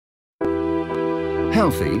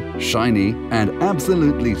Healthy, shiny and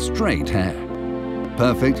absolutely straight hair.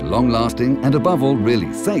 Perfect, long-lasting and above all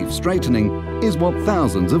really safe straightening is what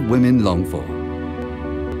thousands of women long for.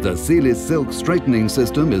 The SILIS Silk Straightening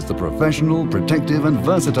System is the professional, protective and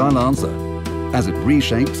versatile answer, as it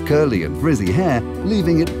reshapes curly and frizzy hair,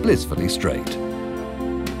 leaving it blissfully straight.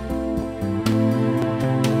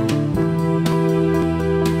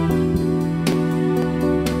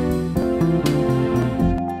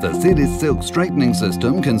 The SILIS Silk Straightening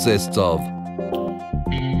System consists of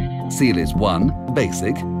SILIS 1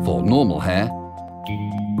 Basic for normal hair,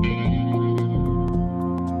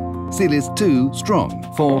 SILIS 2 Strong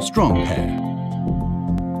for strong hair,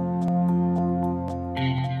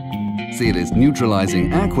 SILIS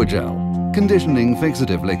Neutralizing Aqua Gel Conditioning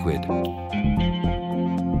Fixative Liquid,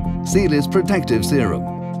 SILIS Protective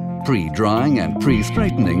Serum Pre-drying and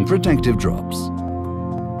pre-straightening protective drops.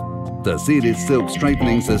 The SILIS Silk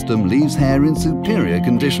Straightening System leaves hair in superior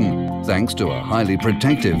condition thanks to a highly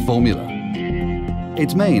protective formula.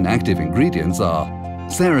 Its main active ingredients are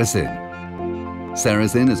sericin.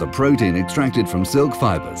 Sericin is a protein extracted from silk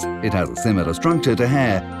fibers. It has a similar structure to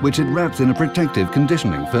hair, which it wraps in a protective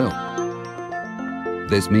conditioning film.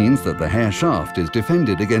 This means that the hair shaft is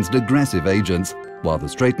defended against aggressive agents, while the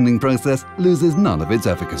straightening process loses none of its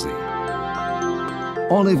efficacy.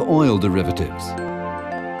 Olive oil derivatives.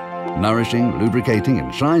 Nourishing, lubricating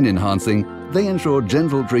and shine enhancing, they ensure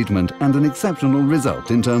gentle treatment and an exceptional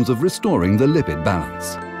result in terms of restoring the lipid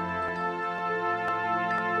balance.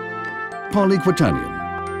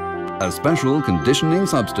 Polyquaternium, a special conditioning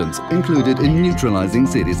substance included in neutralizing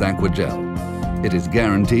SILIS Aqua Gel. It is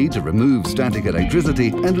guaranteed to remove static electricity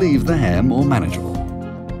and leave the hair more manageable.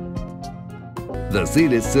 The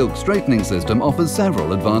SILIS Silk Straightening System offers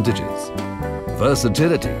several advantages.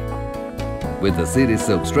 Versatility. With the SILIS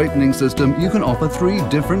Silk Straightening System, you can offer 3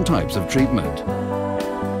 different types of treatment.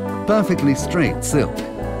 Perfectly straight silk,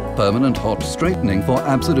 permanent hot straightening for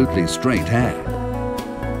absolutely straight hair.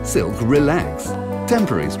 Silk Relax,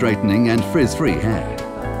 temporary straightening and frizz-free hair.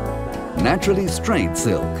 Naturally straight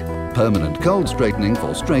silk, permanent cold straightening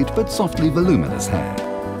for straight but softly voluminous hair.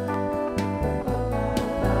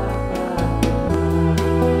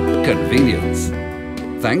 Convenience.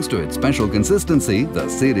 Thanks to its special consistency, the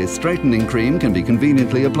SILIS straightening cream can be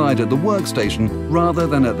conveniently applied at the workstation rather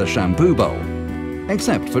than at the shampoo bowl,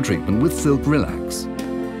 except for treatment with Silk Relax.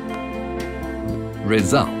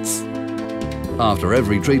 Results. After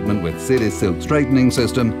every treatment with SILIS Silk Straightening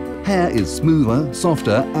System, hair is smoother,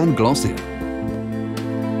 softer and glossier.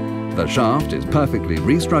 The shaft is perfectly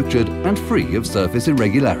restructured and free of surface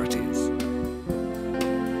irregularity.